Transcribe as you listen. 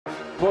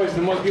Boys,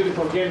 the most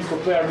beautiful games to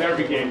play are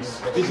derby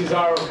games. This is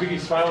our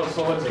biggest final,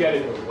 so let's get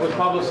it. What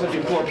Pablo said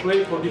before,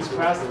 play for this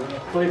past,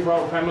 play for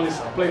our families,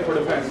 play for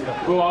the fans.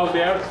 Go out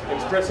there,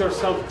 express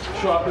yourself,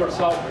 show up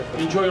yourself,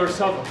 enjoy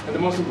yourself, and the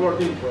most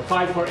important thing,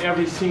 fight for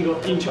every single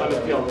inch on the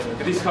field.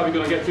 And this is how we're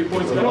going to get 3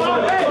 points. Come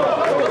on, hey!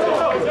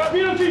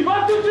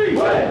 1, 2, 3!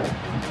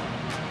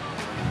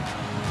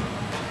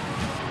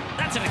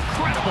 That's an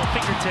incredible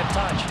fingertip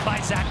touch by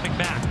Zach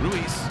McMahon.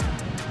 Ruiz.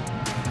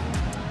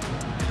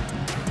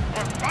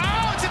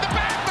 Oh, it's in the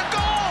back, the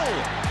goal!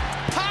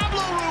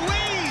 Pablo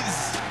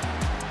Ruiz!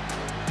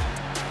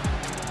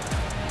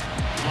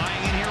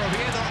 Flying in here,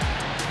 Oviedo.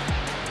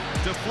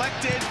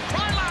 Deflected.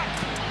 Krylak!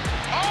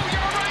 Oh,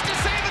 you're right to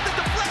say that the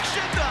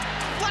deflection. The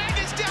flag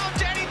is down.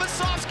 Danny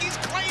Masovsky's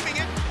claiming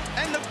it,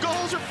 and the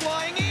goals are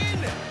flying in.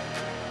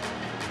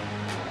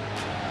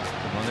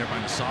 Well, there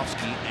by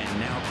Masovsky, and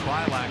now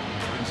Krylak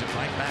brings it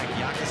right back.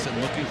 Jakobsen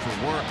looking for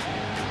work.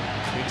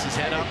 Picks his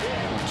head up.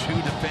 2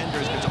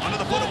 defenders. It's under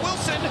the foot of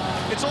Wilson.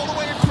 It's all the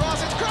way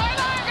across. It's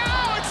Krylak.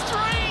 Oh, it's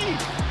 3.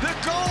 The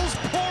goal's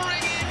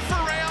pouring in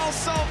for Real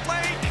Salt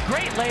Lake.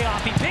 Great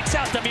layoff. He picks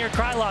out Damir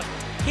Krylak.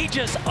 He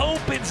just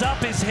opens up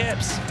his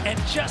hips,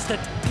 and just a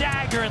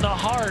dagger in the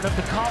heart of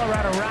the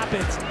Colorado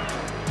Rapids.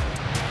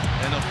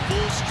 And a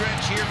full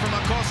stretch here from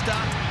Acosta.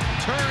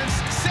 Turns.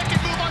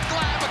 Second move on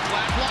Glad, but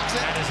Glad blocks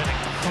it. That is an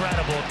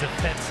incredible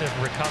defensive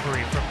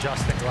recovery from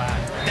Justin Glad.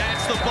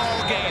 That's the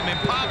ball game, and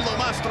Pablo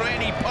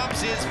Mastroeni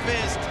pumps his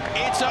fist.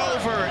 It's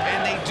over,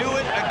 and they do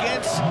it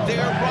against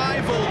their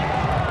rival.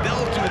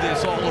 They'll do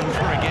this all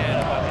over again.